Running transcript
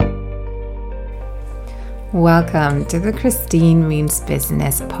Welcome to the Christine Means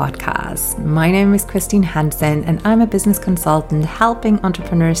Business podcast. My name is Christine Hansen and I'm a business consultant helping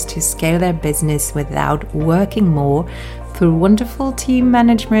entrepreneurs to scale their business without working more through wonderful team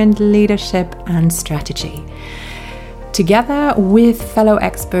management, leadership, and strategy. Together with fellow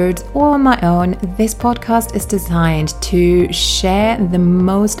experts or my own, this podcast is designed to share the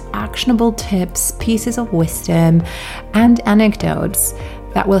most actionable tips, pieces of wisdom, and anecdotes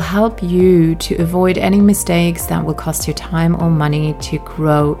that will help you to avoid any mistakes that will cost you time or money to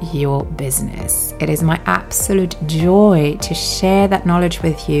grow your business. It is my absolute joy to share that knowledge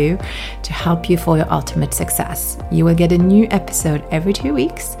with you to help you for your ultimate success. You will get a new episode every 2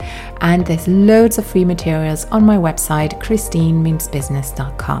 weeks, and there's loads of free materials on my website,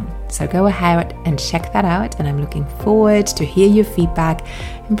 christinemeansbusiness.com. So go ahead and check that out, and I'm looking forward to hear your feedback.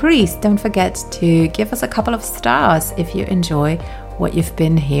 And please don't forget to give us a couple of stars if you enjoy what you've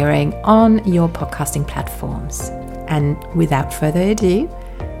been hearing on your podcasting platforms. And without further ado,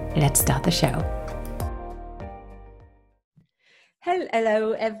 let's start the show.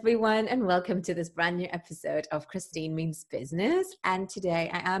 Hello everyone, and welcome to this brand new episode of Christine Means Business. And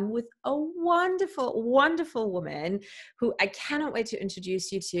today I am with a wonderful woman who I cannot wait to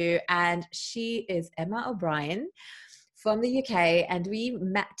introduce you to, and she is Emma O'Brien from the UK, and we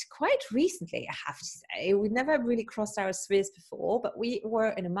met quite recently, I have to say. We've never really crossed our spheres before, but we were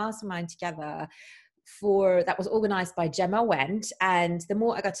in a mastermind together that was organized by Gemma Wendt. And the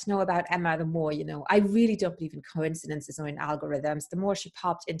more I got to know about Emma, the more, I really don't believe in coincidences or in algorithms. The more she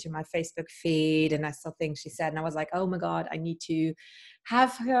popped into my Facebook feed and I saw things she said, and I was like, oh my God, I need to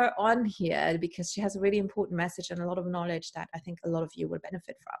have her on here because she has a really important message and a lot of knowledge that I think a lot of you will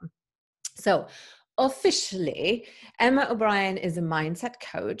benefit from. So officially, Emma O'Brien is a mindset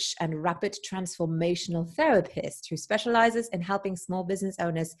coach and rapid transformational therapist who specializes in helping small business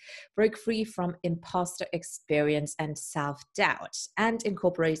owners break free from imposter experience and self-doubt, and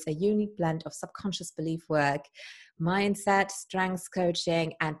incorporates a unique blend of subconscious belief work, mindset, strengths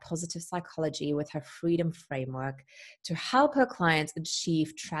coaching, and positive psychology with her freedom framework to help her clients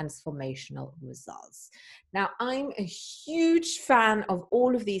achieve transformational results. Now, I'm a huge fan of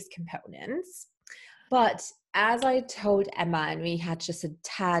all of these components. But as I told Emma, and we had just a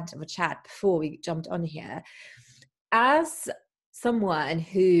tad of a chat before we jumped on here, as someone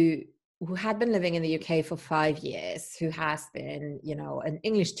who had been living in the UK for 5 years, who has been, an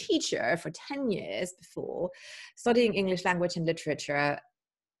English teacher for 10 years before, studying English language and literature,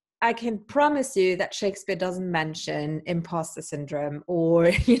 I can promise you that Shakespeare doesn't mention imposter syndrome or,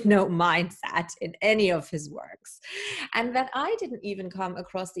 mindset in any of his works. And that I didn't even come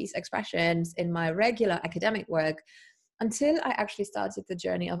across these expressions in my regular academic work until I actually started the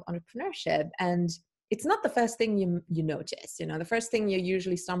journey of entrepreneurship. And it's not the first thing you notice. The first thing you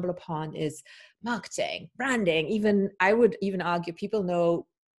usually stumble upon is marketing, branding. I would even argue people know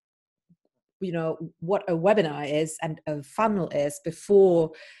what a webinar is and a funnel is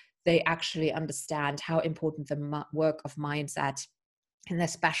before they actually understand how important the work of mindset and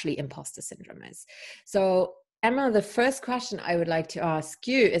especially imposter syndrome is. So Emma, the first question I would like to ask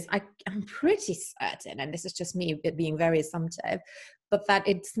you is, I'm pretty certain, and this is just me being very assumptive, but that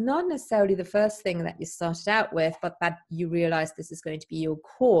it's not necessarily the first thing that you started out with, but that you realized this is going to be your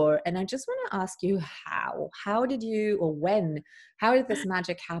core. And I just want to ask you how did this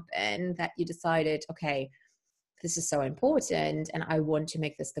magic happen that you decided, okay, this is so important and I want to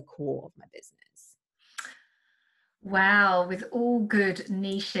make this the core of my business? Wow, with all good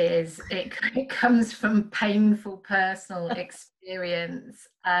niches, it comes from painful personal experience.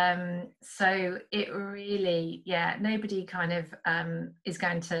 So it really, nobody kind of is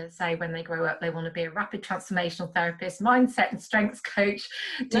going to say when they grow up they want to be a rapid transformational therapist, mindset and strengths coach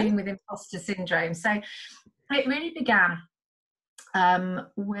dealing with imposter syndrome. So it really began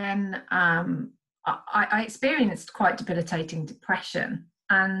when I experienced quite debilitating depression.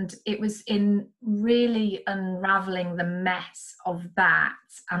 And it was in really unraveling the mess of that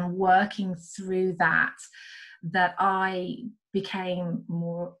and working through that I became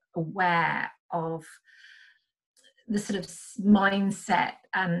more aware of the sort of mindset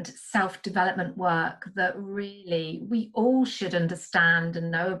and self-development work that really we all should understand and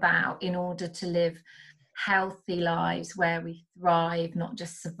know about in order to live healthy lives where we thrive, not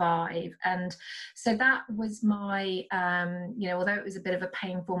just survive. And so that was my although it was a bit of a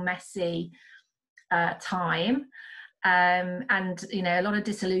painful, messy time, and a lot of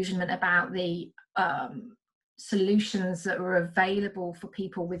disillusionment about the solutions that were available for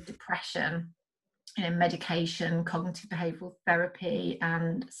people with depression, medication, cognitive behavioral therapy,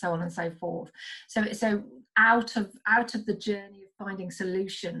 and so on and so forth. So out of the journey of finding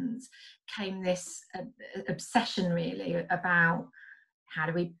solutions, came this obsession really about how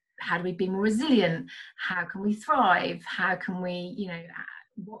do we be more resilient? How can we thrive? How can we,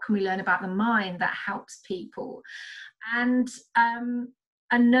 what can we learn about the mind that helps people? And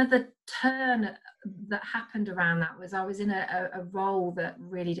another turn that happened around that was I was in a role that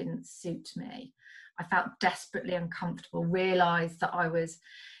really didn't suit me. I felt desperately uncomfortable, realised that I was,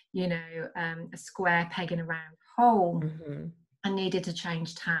 a square peg in a round hole. Mm-hmm. I needed to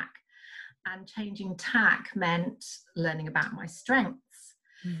change tack. And changing tack meant learning about my strengths.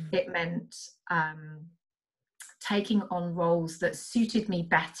 Mm-hmm. It meant taking on roles that suited me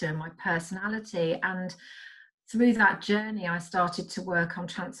better, my personality. And through that journey, I started to work on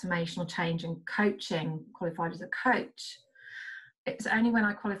transformational change and coaching, qualified as a coach. It was only when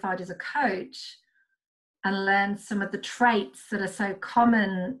I qualified as a coach and learned some of the traits that are so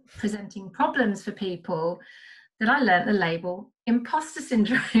common presenting problems for people that I learned the label imposter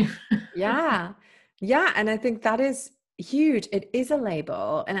syndrome. Yeah. And I think that is huge. It is a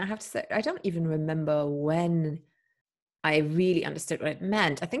label. And I have to say, I don't even remember when I really understood what it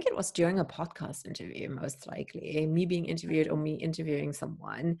meant. I think it was during a podcast interview, most likely, me being interviewed or me interviewing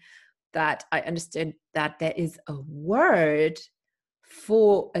someone, that I understood that there is a word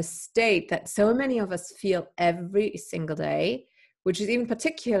for a state that so many of us feel every single day, which is even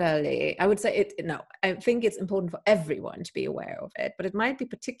particularly, I would say I think it's important for everyone to be aware of it, but it might be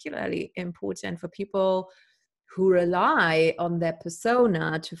particularly important for people who rely on their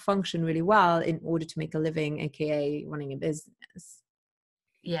persona to function really well in order to make a living, aka running a business.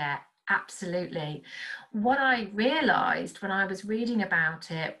 Yeah, absolutely. What I realized when I was reading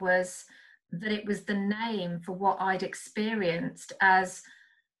about it was that it was the name for what I'd experienced as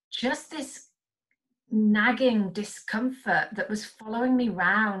just this nagging discomfort that was following me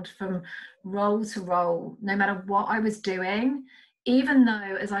round from role to role, no matter what I was doing. Even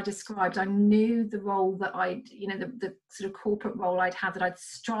though, as I described, I knew the role that the sort of corporate role I'd had, that I'd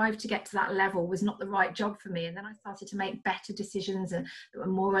strive to get to that level, was not the right job for me. And then I started to make better decisions and that were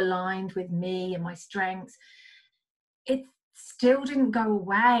more aligned with me and my strengths. It still didn't go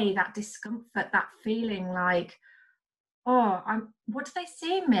away, that discomfort, that feeling like, what do they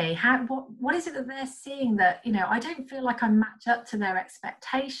see in me? What is it that they're seeing that, I don't feel like I match up to their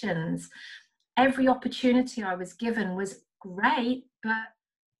expectations. Every opportunity I was given was great, but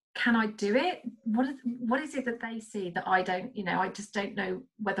can I do it? What is it that they see that I don't, I just don't know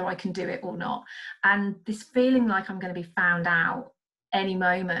whether I can do it or not. And this feeling like I'm going to be found out any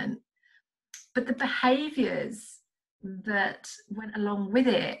moment. But the behaviors that went along with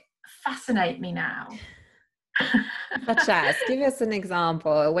it fascinate me now. Such as, give us an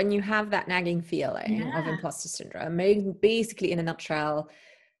example when you have that nagging feeling of imposter syndrome, basically in a nutshell,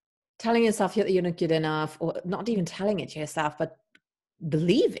 telling yourself that you're not good enough, or not even telling it to yourself, but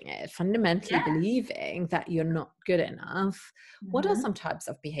believing it, fundamentally believing that you're not good enough. What are some types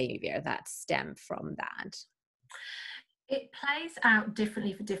of behavior that stem from that? It plays out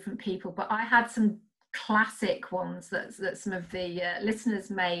differently for different people, but I had some classic ones that some of the listeners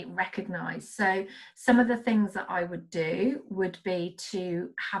may recognize. So some of the things that I would do would be to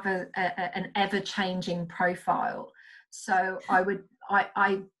have an ever-changing profile. So I was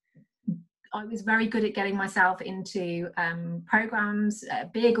very good at getting myself into programs,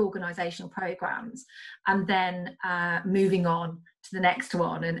 big organizational programs, and then moving on to the next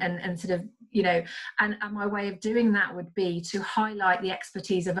one, and sort of, and my way of doing that would be to highlight the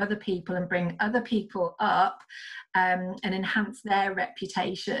expertise of other people and bring other people up and enhance their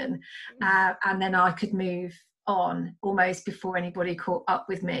reputation, and then I could move on almost before anybody caught up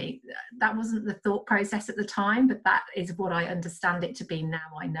with me. That wasn't the thought process at the time, but that is what I understand it to be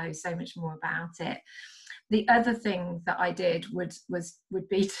now. I know so much more about it. The other thing that I did would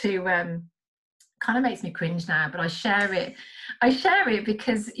be to kind of makes me cringe now, but I share it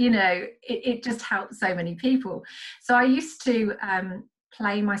because it just helps so many people. So I used to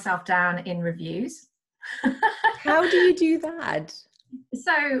play myself down in reviews. How do you do that?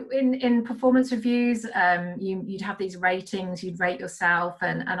 So in performance reviews, you'd have these ratings, you'd rate yourself,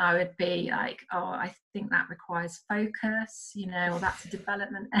 and I would be like, I think that requires focus, or that's a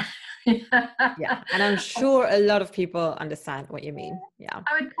development area. Yeah, and I'm sure a lot of people understand what you mean. Yeah,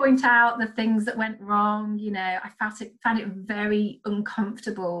 I would point out the things that went wrong. I found it very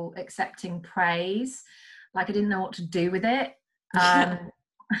uncomfortable accepting praise, like I didn't know what to do with it.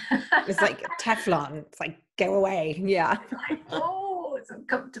 It's like Teflon. It's like, go away. Yeah. It's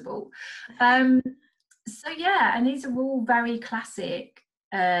uncomfortable. And these are all very classic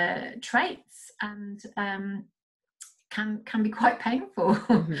traits, and can be quite painful.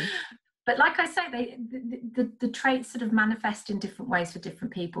 but like I say, the traits sort of manifest in different ways for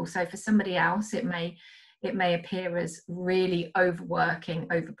different people. So for somebody else, it may appear as really overworking,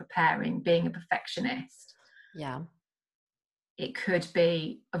 over preparing, being a perfectionist. Yeah. It could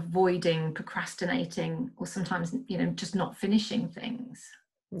be avoiding, procrastinating, or sometimes, just not finishing things.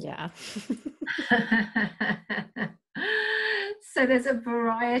 Yeah. So there's a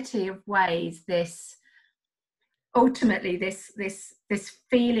variety of ways ultimately this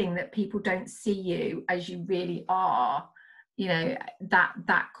feeling that people don't see you as you really are,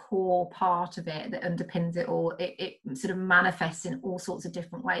 that core part of it that underpins it all, it sort of manifests in all sorts of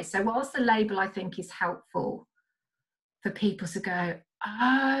different ways. So whilst the label, I think, is helpful for people to go,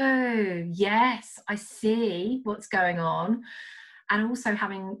 oh yes, I see what's going on, and also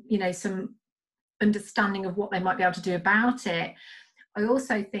having some understanding of what they might be able to do about it, I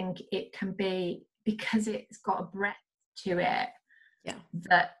also think it can be, because it's got a breadth to it,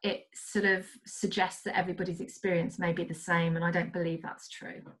 that it sort of suggests that everybody's experience may be the same, and I don't believe that's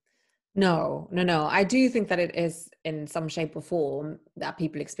true. No. I do think that it is in some shape or form that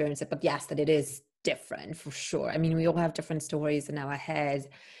people experience it, but yes, that it is different for sure. I mean, we all have different stories in our head,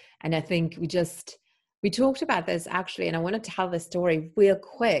 and I think we talked about this actually, and I want to tell this story real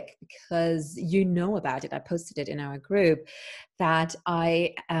quick because you know about it. I posted it in our group that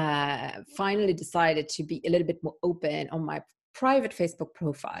I finally decided to be a little bit more open on my private Facebook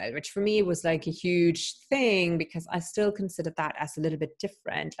profile, which for me was like a huge thing because I still consider that as a little bit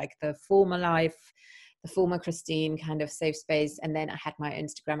different, like the former life, the former Christine kind of safe space. And then I had my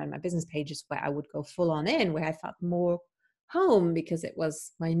Instagram and my business pages where I would go full on in, where I felt more home because it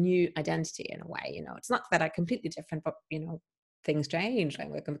was my new identity in a way. It's not that I'm completely different, but things change. Like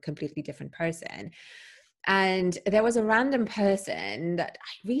we're a completely different person. And there was a random person that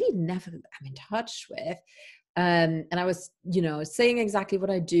I really never am in touch with. And I was, saying exactly what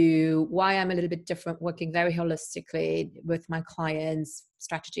I do, why I'm a little bit different, working very holistically with my clients,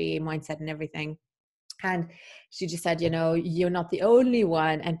 strategy, mindset, and everything. And she just said, you're not the only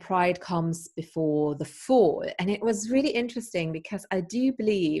one, and pride comes before the fall. And it was really interesting because I do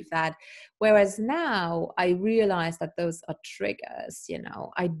believe that whereas now I realize that those are triggers,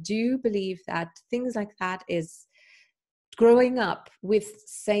 I do believe that things like that is growing up with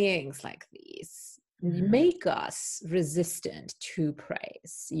sayings like these make us resistant to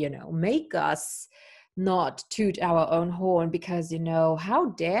praise, make us not toot our own horn because, how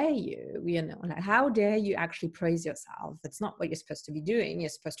dare you, like, how dare you actually praise yourself? That's not what you're supposed to be doing. You're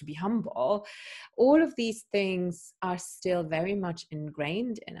supposed to be humble. All of these things are still very much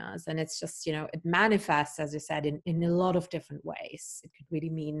ingrained in us. And it's just, it manifests, as you said, in a lot of different ways. It could really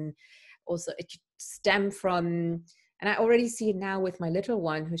mean also, it could stem from, and I already see it now with my little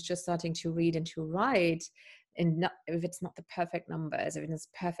one who's just starting to read and to write. And if it's not the perfect numbers, if it's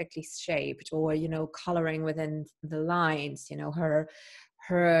perfectly shaped, or coloring within the lines, her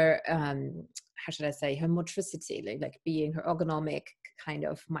how should I say, her motricity, like being her ergonomic kind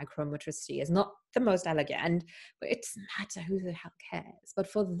of micromotricity is not the most elegant, but it doesn't matter, who the hell cares? But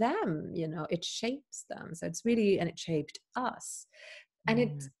for them, it shapes them. So it's really, and it shaped us.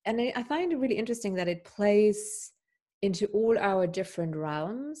 And I find it really interesting that it plays into all our different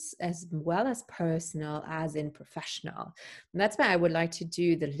realms, as well as personal as in professional. And that's why I would like to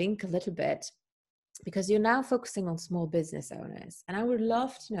do the link a little bit, because you're now focusing on small business owners. And I would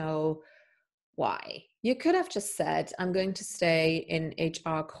love to know why. You could have just said, I'm going to stay in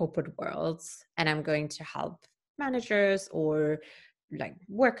HR corporate worlds and I'm going to help managers or like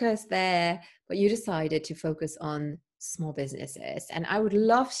workers there, but you decided to focus on small businesses. And I would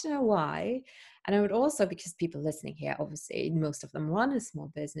love to know why. And I would also, because people listening here, obviously, most of them run a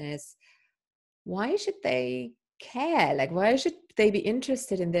small business, why should they care? Like, why should they be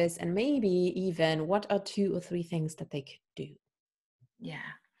interested in this? And maybe even what are 2 or 3 things that they could do? Yeah.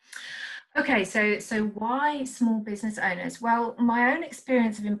 Okay, so why small business owners? Well, my own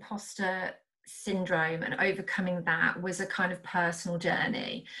experience of imposter syndrome and overcoming that was a kind of personal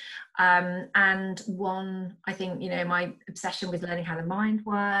journey. And one, I think, my obsession with learning how the mind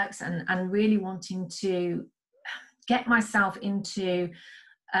works and really wanting to get myself into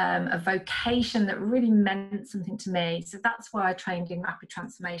a vocation that really meant something to me. So that's why I trained in rapid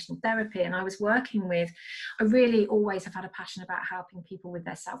transformation therapy. And I was working with, I really always have had a passion about helping people with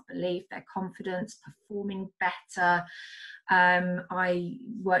their self-belief, their confidence, performing better. I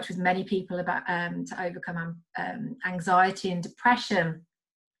worked with many people about to overcome anxiety and depression.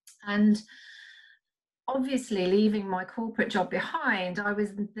 And obviously, leaving my corporate job behind, I was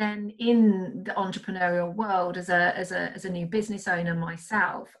then in the entrepreneurial world as a new business owner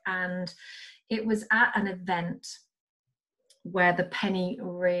myself. And it was at an event where the penny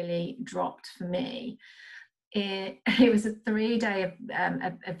really dropped for me. It was a 3-day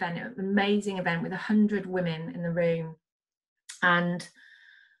event, an amazing event with 100 women in the room. And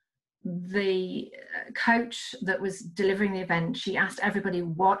the coach that was delivering the event, she asked everybody,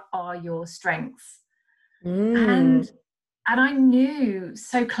 what are your strengths? And I knew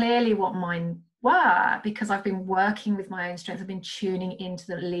so clearly what mine were, because I've been working with my own strengths. I've been tuning into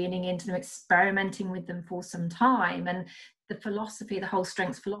them, leaning into them, experimenting with them for some time. And the philosophy, the whole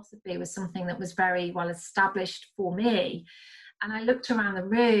strengths philosophy, was something that was very well established for me. And I looked around the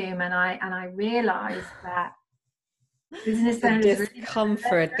room and I realized that business the owners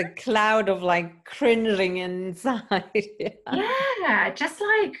discomfort, the cloud of like cringing inside. Yeah, just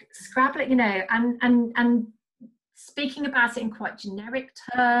like scrabbling, you know, and speaking about it in quite generic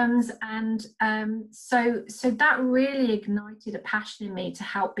terms. And so that really ignited a passion in me to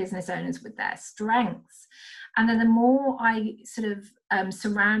help business owners with their strengths. And then the more I sort of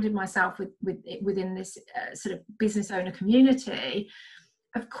surrounded myself within this sort of business owner community,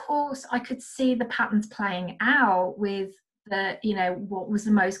 of course, I could see the patterns playing out with the, you know, what was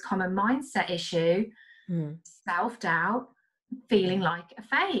the most common mindset issue? Self-doubt, feeling like a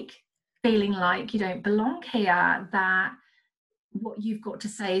fake, feeling like you don't belong here, that what you've got to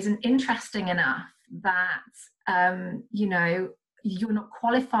say isn't interesting enough, that you know, you're not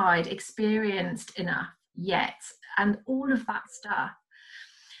qualified, experienced enough yet, and all of that stuff.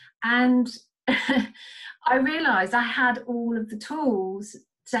 And I realized I had all of the tools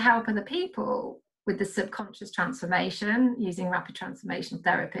to help other people with the subconscious transformation using rapid transformation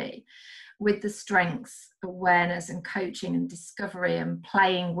therapy, with the strengths, awareness and coaching and discovery and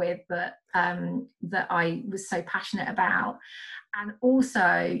playing with that I was so passionate about. And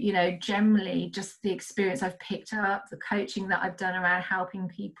also, you know, generally just the experience I've picked up, the coaching that I've done around helping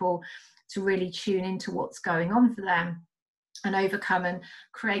people to really tune into what's going on for them and overcome and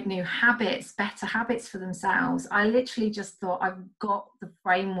create new habits, better habits for themselves. I literally just thought, I've got the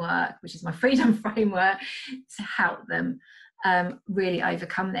framework, which is my freedom framework, to help them really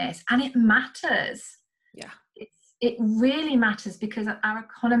overcome this. And it matters. Yeah. It really matters, because our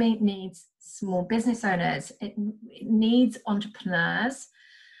economy needs small business owners. It needs entrepreneurs.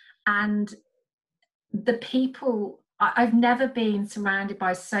 And the people, I've never been surrounded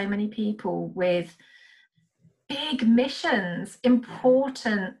by so many people with big missions,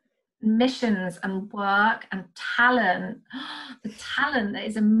 important missions and work and talent, the talent that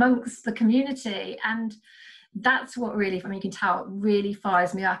is amongst the community. And that's what really, I mean, you can tell, really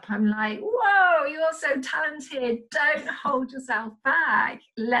fires me up. I'm like, whoa, you're so talented. Don't hold yourself back.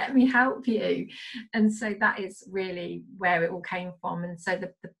 Let me help you. And so that is really where it all came from. And so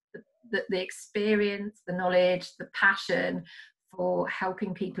the experience, the knowledge, the passion for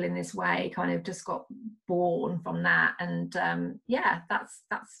helping people in this way kind of just got born from that. And yeah,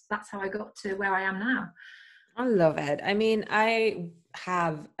 that's how I got to where I am now. I love it. I mean, I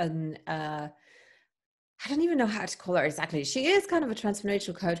have an I don't even know how to call her exactly. She is kind of a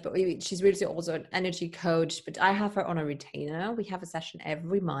transformational coach, but she's really also an energy coach. But I have her on a retainer. We have a session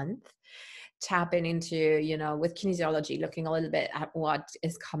every month, tapping into, you know, with kinesiology, looking a little bit at what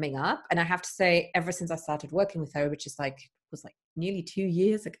is coming up. And I have to say, ever since I started working with her, which is was nearly 2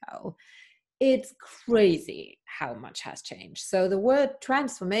 years ago, it's crazy how much has changed. So the word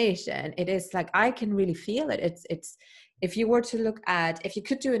transformation, it is like, I can really feel it. It's if you were to look at, if you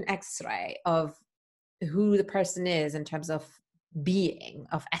could do an X-ray of who the person is in terms of being,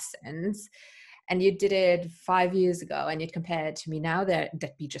 of essence, and you did it 5 years ago and you'd compare it to me now,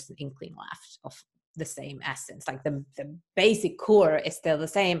 that'd be just an inkling left of the same essence. Like the basic core is still the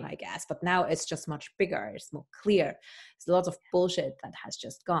same, I guess, but now it's just much bigger, it's more clear. There's lots of bullshit that has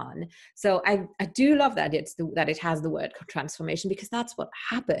just gone. So I do love that that it has the word transformation, because that's what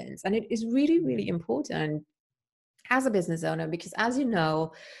happens. And it is really, really important as a business owner, because as you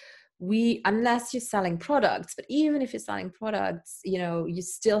know, unless you're selling products, but even if you're selling products, you know, you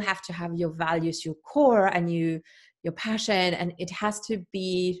still have to have your values, your core, and your passion, and it has to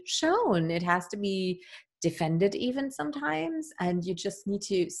be shown. It has to be defended even sometimes, and you just need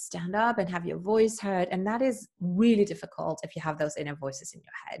to stand up and have your voice heard. And that is really difficult if you have those inner voices in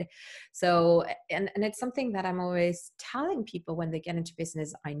your head. So, and it's something that I'm always telling people when they get into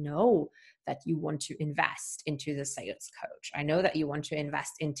business. I know that you want to invest into the sales coach. I know that you want to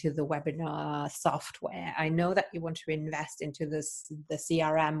invest into the webinar software. I know that you want to invest into the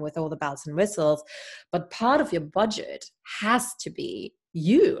CRM with all the bells and whistles, but part of your budget has to be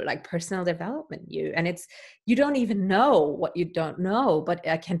you, like personal development you. And it's, you don't even know what you don't know, but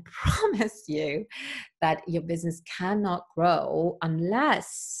I can promise you that your business cannot grow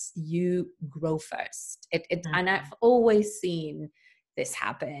unless you grow first. And I've always seen this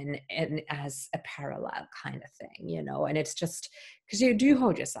happen as a parallel kind of thing, you know. And it's just because you do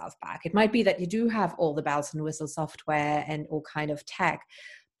hold yourself back. It might be that you do have all the bells and whistles software and all kind of tech,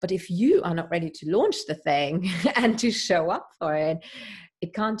 but if you are not ready to launch the thing and to show up for it,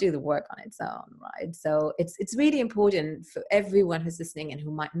 it can't do the work on its own, right? So it's really important for everyone who's listening and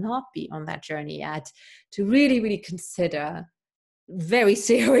who might not be on that journey yet to really, really consider very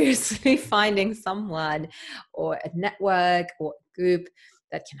seriously finding someone or a network or a group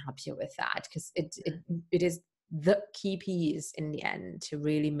that can help you with that, because it is the key piece in the end to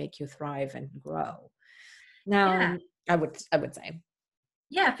really make you thrive and grow. Now, I would say.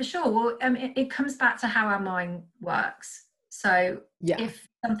 Yeah, for sure. Well, it comes back to how our mind works. So if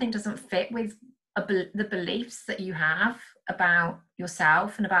something doesn't fit with the beliefs that you have about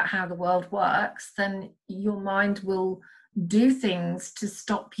yourself and about how the world works, then your mind will do things to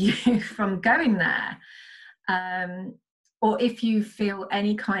stop you from going there. Or if you feel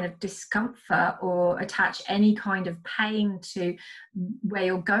any kind of discomfort or attach any kind of pain to where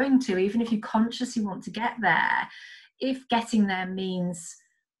you're going to, even if you consciously want to get there, if getting there means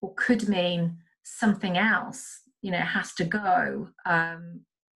or could mean something else, you know, has to go.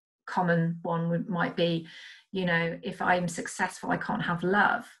 Common one might be, you know, if I'm successful, I can't have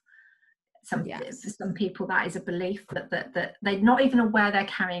love. For some people, that is a belief that they're not even aware they're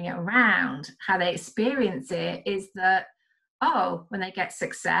carrying it around. How they experience it is that, oh, when they get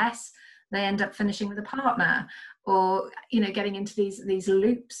success, they end up finishing with a partner, or, you know, getting into these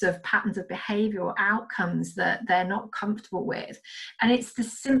loops of patterns of behavior or outcomes that they're not comfortable with. And it's the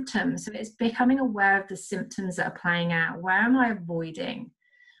symptoms. So it's becoming aware of the symptoms that are playing out. Where am I avoiding?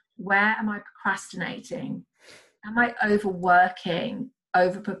 Where am I procrastinating? Am I overworking,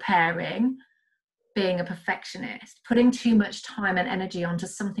 over preparing, being a perfectionist, putting too much time and energy onto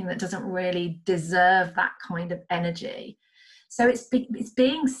something that doesn't really deserve that kind of energy? So it's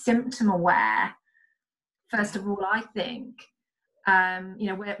being symptom aware, first of all, I think. You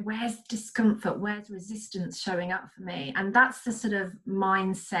know, where's discomfort, where's resistance showing up for me? And that's the sort of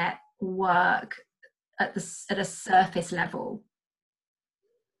mindset work at a surface level.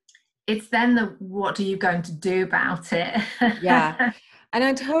 It's then what are you going to do about it? Yeah. And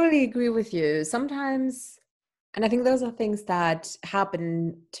I totally agree with you. Sometimes, and I think those are things that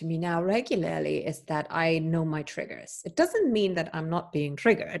happen to me now regularly, is that I know my triggers. It doesn't mean that I'm not being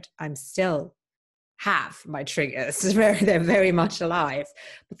triggered. I'm still have my triggers. They're very much alive.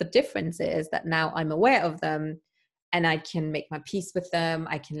 But the difference is that now I'm aware of them and I can make my peace with them.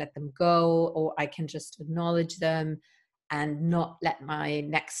 I can let them go, or I can just acknowledge them and not let my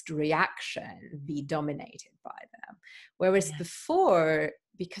next reaction be dominated by them. Whereas before,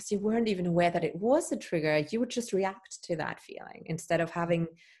 because you weren't even aware that it was a trigger, you would just react to that feeling instead of having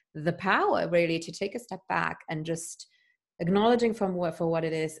the power really to take a step back and just acknowledging for what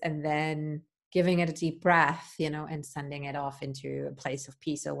it is, and then giving it a deep breath, you know, and sending it off into a place of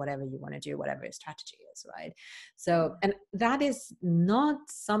peace or whatever you want to do, whatever your strategy is, right? So, and that is not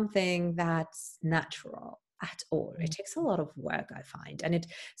something that's natural at all. It takes a lot of work, I find. And it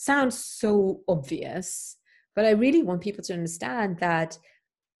sounds so obvious, but I really want people to understand that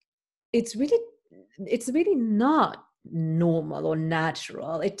it's really not normal or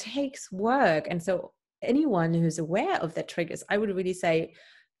natural. It takes work. And so anyone who's aware of their triggers, I would really say,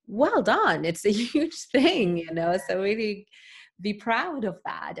 well done. It's a huge thing, you know, so really be proud of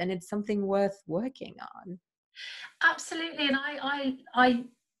that. And it's something worth working on. Absolutely. And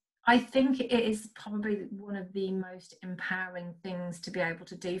I think it is probably one of the most empowering things to be able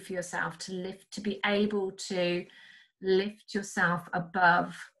to do for yourself, to be able to lift yourself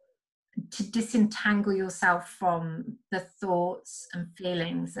above, to disentangle yourself from the thoughts and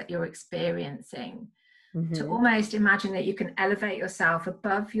feelings that you're experiencing. To almost imagine that you can elevate yourself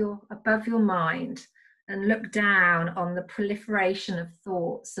above your mind and look down on the proliferation of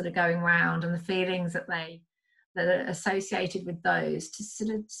thoughts that are going around and the feelings that are associated with those, to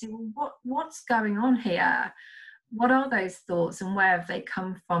sort of see, well, what's going on here? What are those thoughts and where have they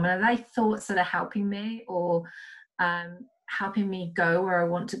come from? And are they thoughts that are helping me or helping me go where I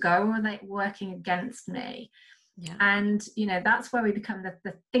want to go, or are they working against me? Yeah. And, you know, that's where we become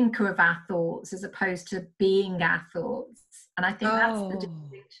the thinker of our thoughts as opposed to being our thoughts. And I think that's the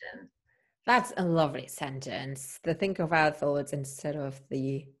distinction. That's a lovely sentence. The think of our thoughts instead of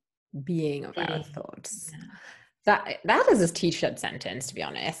the being of our thoughts. That is a t-shirt sentence, to be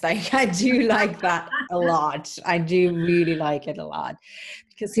honest. I do like that a lot. I do really like it a lot.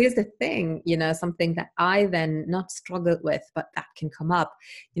 Because here's the thing, something that I then not struggled with, but that can come up.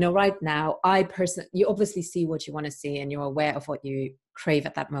 Right now, you obviously see what you want to see and you're aware of what you crave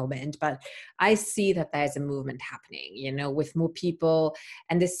at that moment. But I see that there's a movement happening, with more people,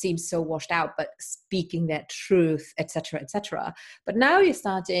 and this seems so washed out, but speaking their truth, etc., etc. But now you're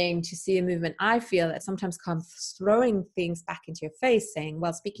starting to see a movement, I feel, that sometimes comes throwing things back into your face, saying,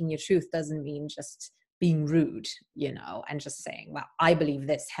 well, speaking your truth doesn't mean just being rude, and just saying, well, I believe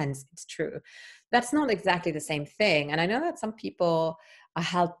this, hence it's true. That's not exactly the same thing. And I know that some people are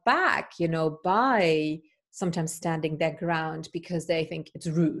held back, by sometimes standing their ground because they think it's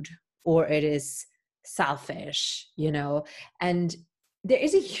rude or it is selfish, and there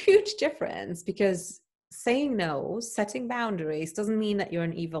is a huge difference, because saying no, setting boundaries doesn't mean that you're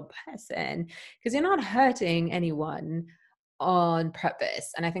an evil person, because you're not hurting anyone on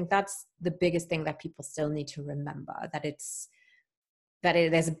purpose. And I think that's the biggest thing that people still need to remember, that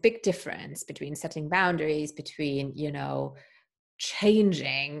there's a big difference between setting boundaries, between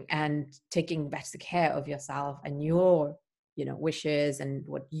changing and taking better care of yourself and your wishes and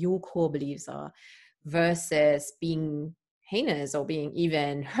what your core beliefs are, versus being heinous or being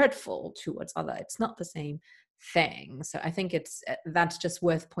even hurtful towards other. It's not the same thing. So I think that's just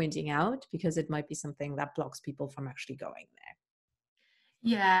worth pointing out, because it might be something that blocks people from actually going there.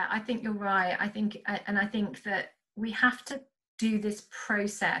 Yeah, I think you're right. I think that we have to do this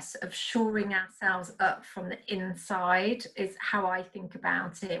process of shoring ourselves up from the inside, is how I think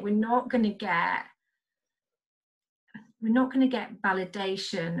about it. We're not going to get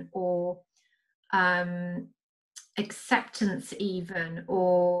validation or acceptance even,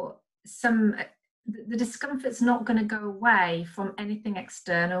 or the discomfort's not going to go away from anything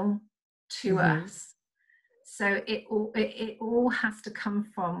external to us. So it all has to come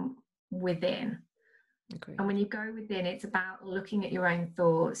from within. Okay. And when you go within, it's about looking at your own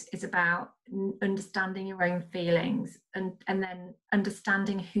thoughts. It's about understanding your own feelings, and then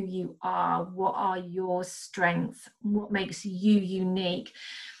understanding who you are. What are your strengths? What makes you unique?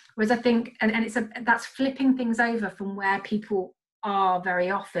 Whereas I think, and that's flipping things over from where people are very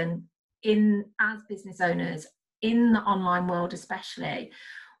often as business owners in the online world, especially,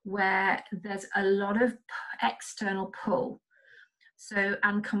 where there's a lot of external pull,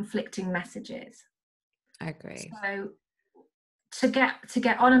 and conflicting messages. I agree. So to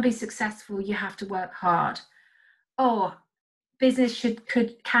get on and be successful, you have to work hard. Oh, business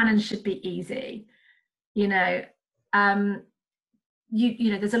can and should be easy. There's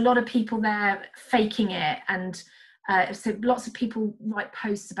a lot of people there faking it, and so lots of people write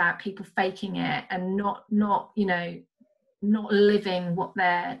posts about people faking it and not living what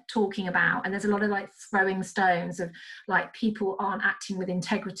they're talking about. And there's a lot of like throwing stones of like people aren't acting with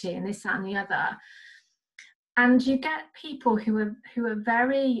integrity and this, that, and the other. And you get people who are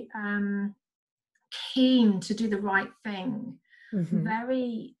very keen to do the right thing,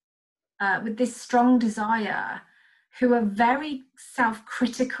 very with this strong desire, who are very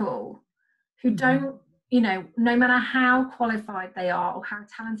self-critical, who don't, no matter how qualified they are or how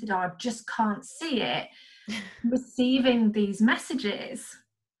talented they are, just can't see it, receiving these messages.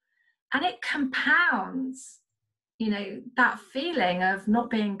 And it compounds, that feeling of not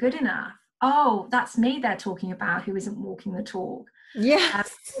being good enough. Oh, that's me they're talking about, who isn't walking the talk.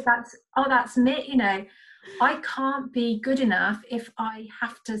 Yes. That's me, I can't be good enough if I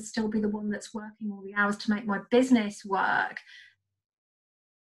have to still be the one that's working all the hours to make my business work.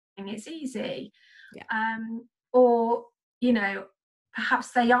 And it's easy. Yeah. Or,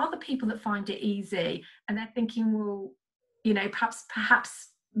 perhaps they are the people that find it easy, and they're thinking, well, perhaps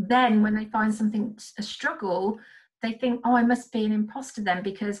then when they find a struggle, they think, oh, I must be an imposter then,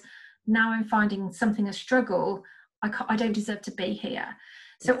 because now I'm finding something a struggle. I don't deserve to be here.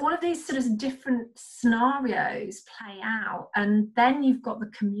 So all of these sort of different scenarios play out, and then you've got the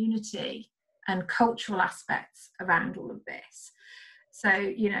community and cultural aspects around all of this.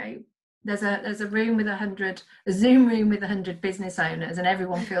 So, there's a room with a Zoom room with 100 business owners, and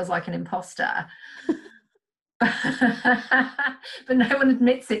everyone feels like an imposter. But no one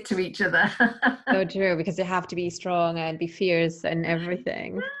admits it to each other. So true, because you have to be strong and be fierce and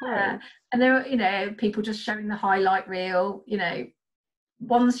everything. Yeah. And there are, people just showing the highlight reel,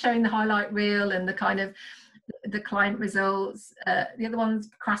 one's showing the highlight reel and the kind of the client results, the other one's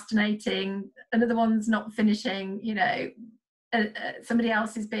procrastinating, another one's not finishing, somebody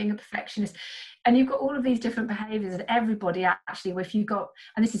else is being a perfectionist, and you've got all of these different behaviors, and everybody actually, if you got,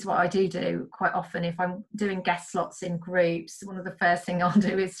 and this is what I do quite often, if I'm doing guest slots in groups, one of the first thing I'll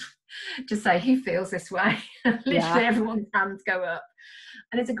do is just say, who feels this way? Literally everyone's hands go up,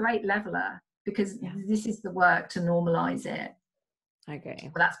 and it's a great leveler, because this is the work to normalize it. Okay.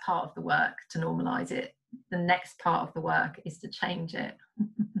 Well, that's part of the work to normalize it. The next part of the work is to change it.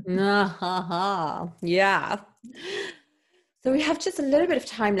 Yeah. So we have just a little bit of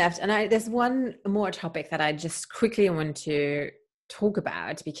time left, and there's one more topic that I just quickly want to talk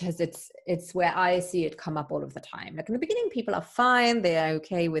about, because it's where I see it come up all of the time. Like in the beginning, people are fine, they are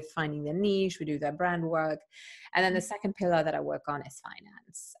okay with finding their niche, we do their brand work, and then the second pillar that I work on is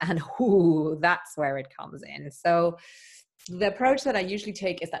finance, and that's where it comes in. So the approach that I usually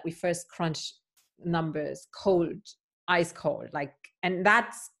take is that we first crunch numbers cold, ice cold, and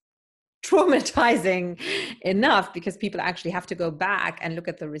that's traumatizing enough, because people actually have to go back and look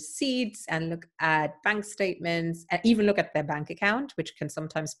at the receipts and look at bank statements and even look at their bank account, which can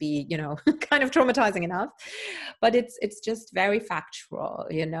sometimes be, kind of traumatizing enough. But it's just very factual,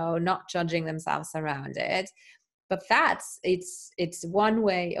 not judging themselves around it. But it's one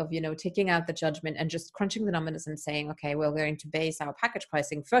way of, taking out the judgment and just crunching the numbers and saying, okay, we're going to base our package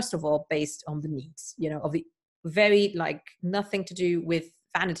pricing, first of all, based on the needs, of the very, nothing to do with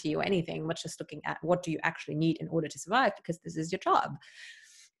vanity or anything, but just looking at what do you actually need in order to survive, because this is your job.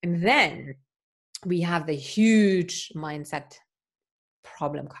 And then we have the huge mindset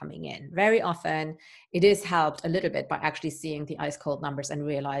problem coming in. Very often it is helped a little bit by actually seeing the ice cold numbers and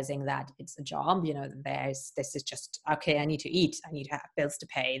realizing that it's a job, this is just, okay, I need to eat, I need to have bills to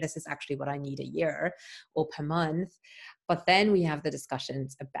pay, this is actually what I need a year or per month. But then we have the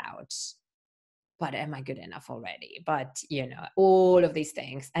discussions about, but am I good enough already? But, all of these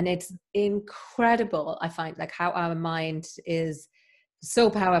things. And it's incredible, I find, how our mind is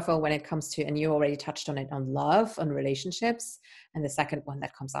so powerful when it comes to, and you already touched on it, on love, on relationships. And the second one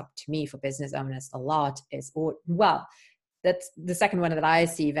that comes up to me for business owners a lot is, that's the second one that I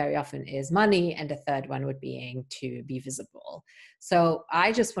see very often, is money. And the third one would be to be visible. So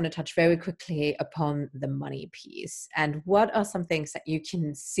I just want to touch very quickly upon the money piece. And what are some things that you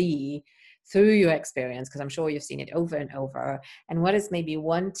can see through your experience, because I'm sure you've seen it over and over, and what is maybe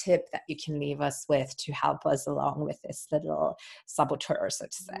one tip that you can leave us with to help us along with this little saboteur, so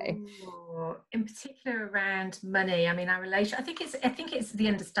to say? In particular around money, I mean, our relation, I think it's the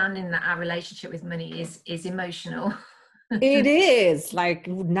understanding that our relationship with money is emotional. It is.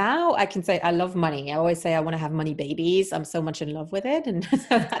 Now I can say I love money. I always say I want to have money babies. I'm so much in love with it, and so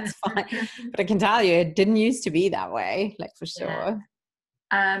that's fine. But I can tell you, it didn't used to be that way, for sure. Yeah.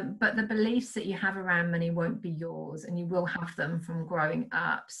 But the beliefs that you have around money won't be yours, and you will have them from growing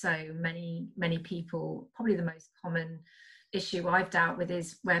up. So many people, probably the most common issue I've dealt with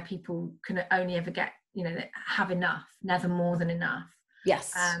is where people can only ever get, have enough, never more than enough.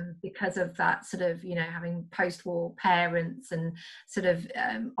 Yes. Because of that sort of, having post-war parents, and sort of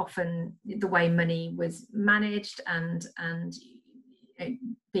often the way money was managed, and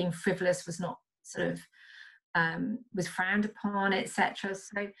being frivolous was not sort of was frowned upon, etc.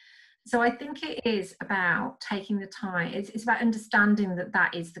 So I think it is about taking the time. It's about understanding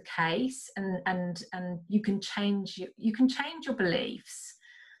that is the case, and you can change your beliefs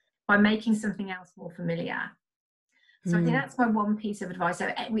by making something else more familiar. So I think that's my one piece of advice.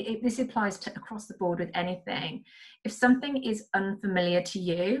 So this applies to across the board with anything. If something is unfamiliar to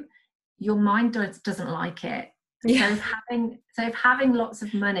you, your mind doesn't like it. Yeah. So if having lots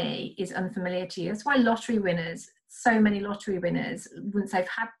of money is unfamiliar to you, that's why so many lottery winners, once they've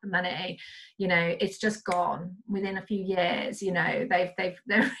had the money, it's just gone within a few years. They've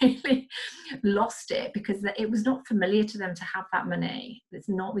really lost it, because it was not familiar to them to have that money. It's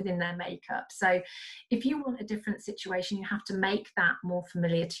not within their makeup. So if you want a different situation, you have to make that more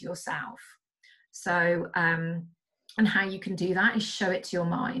familiar to yourself. So and how you can do that is show it to your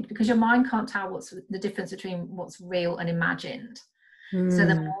mind, because your mind can't tell what's the difference between what's real and imagined. So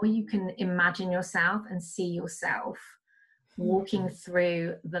the more you can imagine yourself and see yourself walking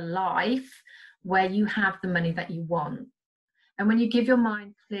through the life where you have the money that you want, and when you give your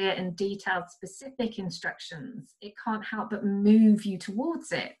mind clear and detailed, specific instructions, it can't help but move you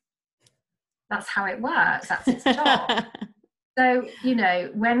towards it. That's how it works. That's its job. So,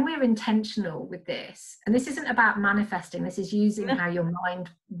 when we're intentional with this, and this isn't about manifesting, this is using how your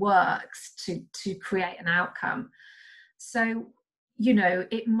mind works to create an outcome. So,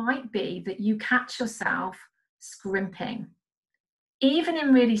 it might be that you catch yourself scrimping, even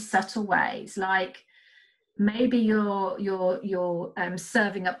in really subtle ways, like maybe you're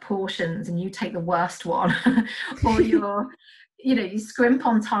serving up portions and you take the worst one, or you scrimp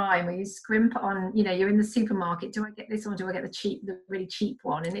on time, or you scrimp on, you're in the supermarket. Do I get this one? Do I get the really cheap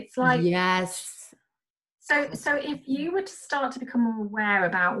one? And it's like, yes. So if you were to start to become more aware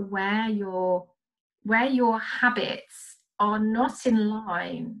about where your habits are not in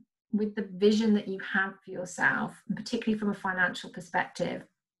line with the vision that you have for yourself, and particularly from a financial perspective,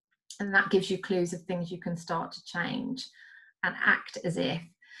 and that gives you clues of things you can start to change and act as if.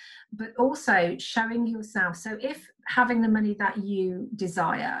 But also showing yourself, so if having the money that you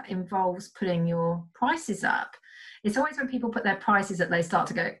desire involves putting your prices up, it's always when people put their prices up, they start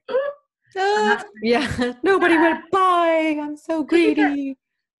to go, yeah, nobody will buy, I'm so greedy.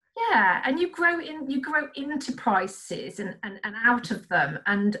 And you grow into prices and out of them,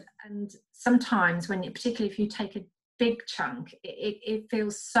 and sometimes particularly if you take a big chunk, it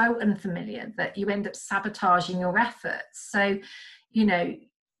feels so unfamiliar that you end up sabotaging your efforts. So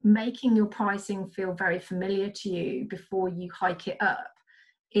making your pricing feel very familiar to you before you hike it up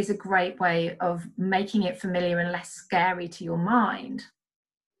is a great way of making it familiar and less scary to your mind.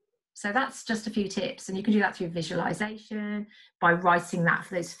 So that's just a few tips, and you can do that through visualization, by writing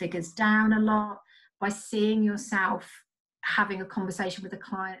those figures down a lot, by seeing yourself having a conversation with a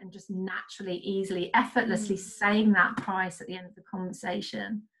client and just naturally, easily, effortlessly saying that price at the end of the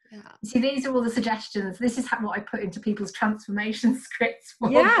conversation. Yeah. See, these are all the suggestions. This is what I put into people's transformation scripts for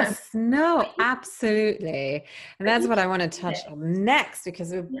them. No, absolutely. And that's what I want to touch on next,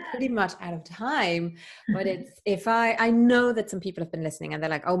 because we're pretty much out of time. But I know that some people have been listening and they're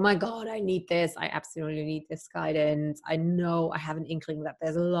like, oh my God, I need this. I absolutely need this guidance. I know I have an inkling that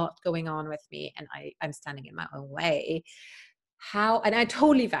there's a lot going on with me and I'm standing in my own way. And I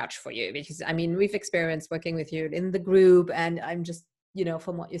totally vouch for you, because we've experienced working with you in the group, and I'm just,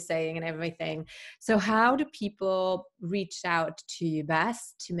 from what you're saying and everything. So how do people reach out to you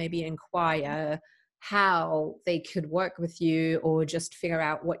best to maybe inquire how they could work with you, or just figure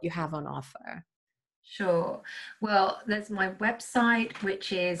out what you have on offer? Sure. Well, there's my website,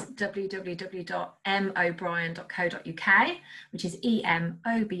 which is www.mobrien.co.uk, which is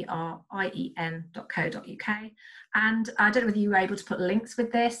EMOBRIEN.co.uk. And I don't know whether you were able to put links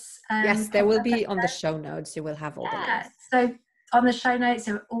with this. Yes, there will be on the show notes. You will have all the links. So on the show notes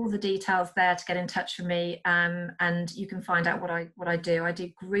are all the details there to get in touch with me, and you can find out what I do. I do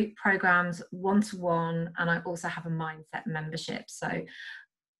group programs, one-to-one, and I also have a mindset membership. So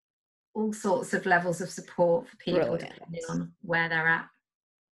all sorts of levels of support for people depending on where they're at.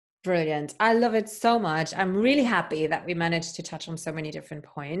 Brilliant. I love it so much. I'm really happy that we managed to touch on so many different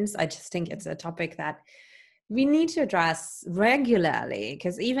points. I just think it's a topic that we need to address regularly,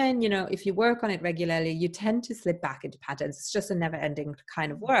 because even, if you work on it regularly, you tend to slip back into patterns. It's just a never-ending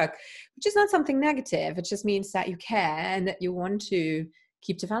kind of work, which is not something negative. It just means that you care and that you want to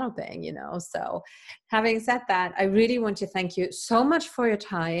keep developing, So having said that, I really want to thank you so much for your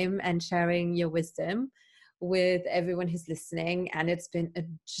time and sharing your wisdom with everyone who's listening. And it's been a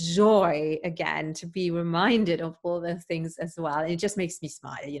joy again to be reminded of all those things as well. And it just makes me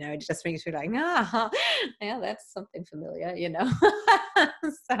smile, it just makes me like, yeah, that's something familiar,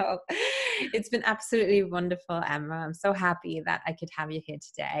 So it's been absolutely wonderful, Emma. I'm so happy that I could have you here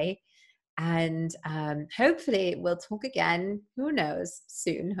today. And hopefully we'll talk again, who knows,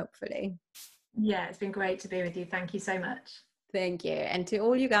 soon, hopefully. Yeah, it's been great to be with you. Thank you so much. Thank you. And to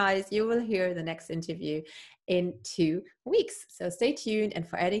all you guys, you will hear the next interview in 2 weeks. So stay tuned. And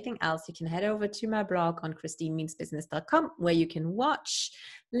for anything else, you can head over to my blog on christinemeansbusiness.com, where you can watch,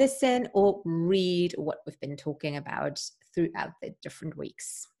 listen, or read what we've been talking about throughout the different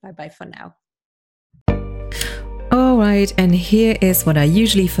weeks. Bye-bye for now. All right, and here is what I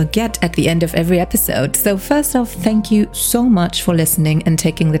usually forget at the end of every episode. So first off, thank you so much for listening and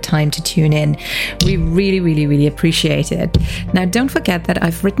taking the time to tune in. We really, really, really appreciate it. Now, don't forget that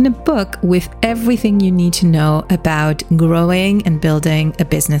I've written a book with everything you need to know about growing and building a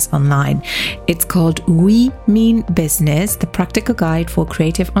business online. It's called We Mean Business, the practical guide for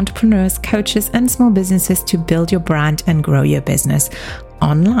creative entrepreneurs, coaches, and small businesses to build your brand and grow your business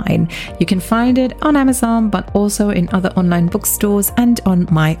online. You can find it on Amazon, but also in other online bookstores and on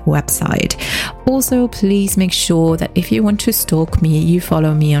my website. Also, please make sure that if you want to stalk me, you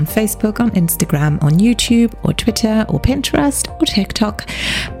follow me on Facebook, on Instagram, on YouTube, or Twitter, or Pinterest, or TikTok.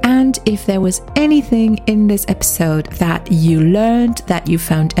 And if there was anything in this episode that you learned, that you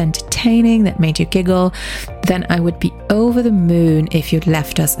found entertaining, that made you giggle, then I would be over the moon if you'd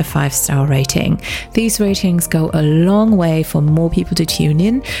left us a 5-star rating. These ratings go a long way for more people to tune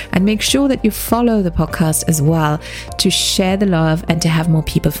in, and make sure that you follow the podcast as well to share the love and to have more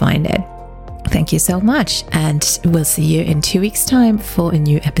people find it. Thank you so much, and we'll see you in 2 weeks' time for a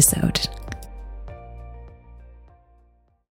new episode.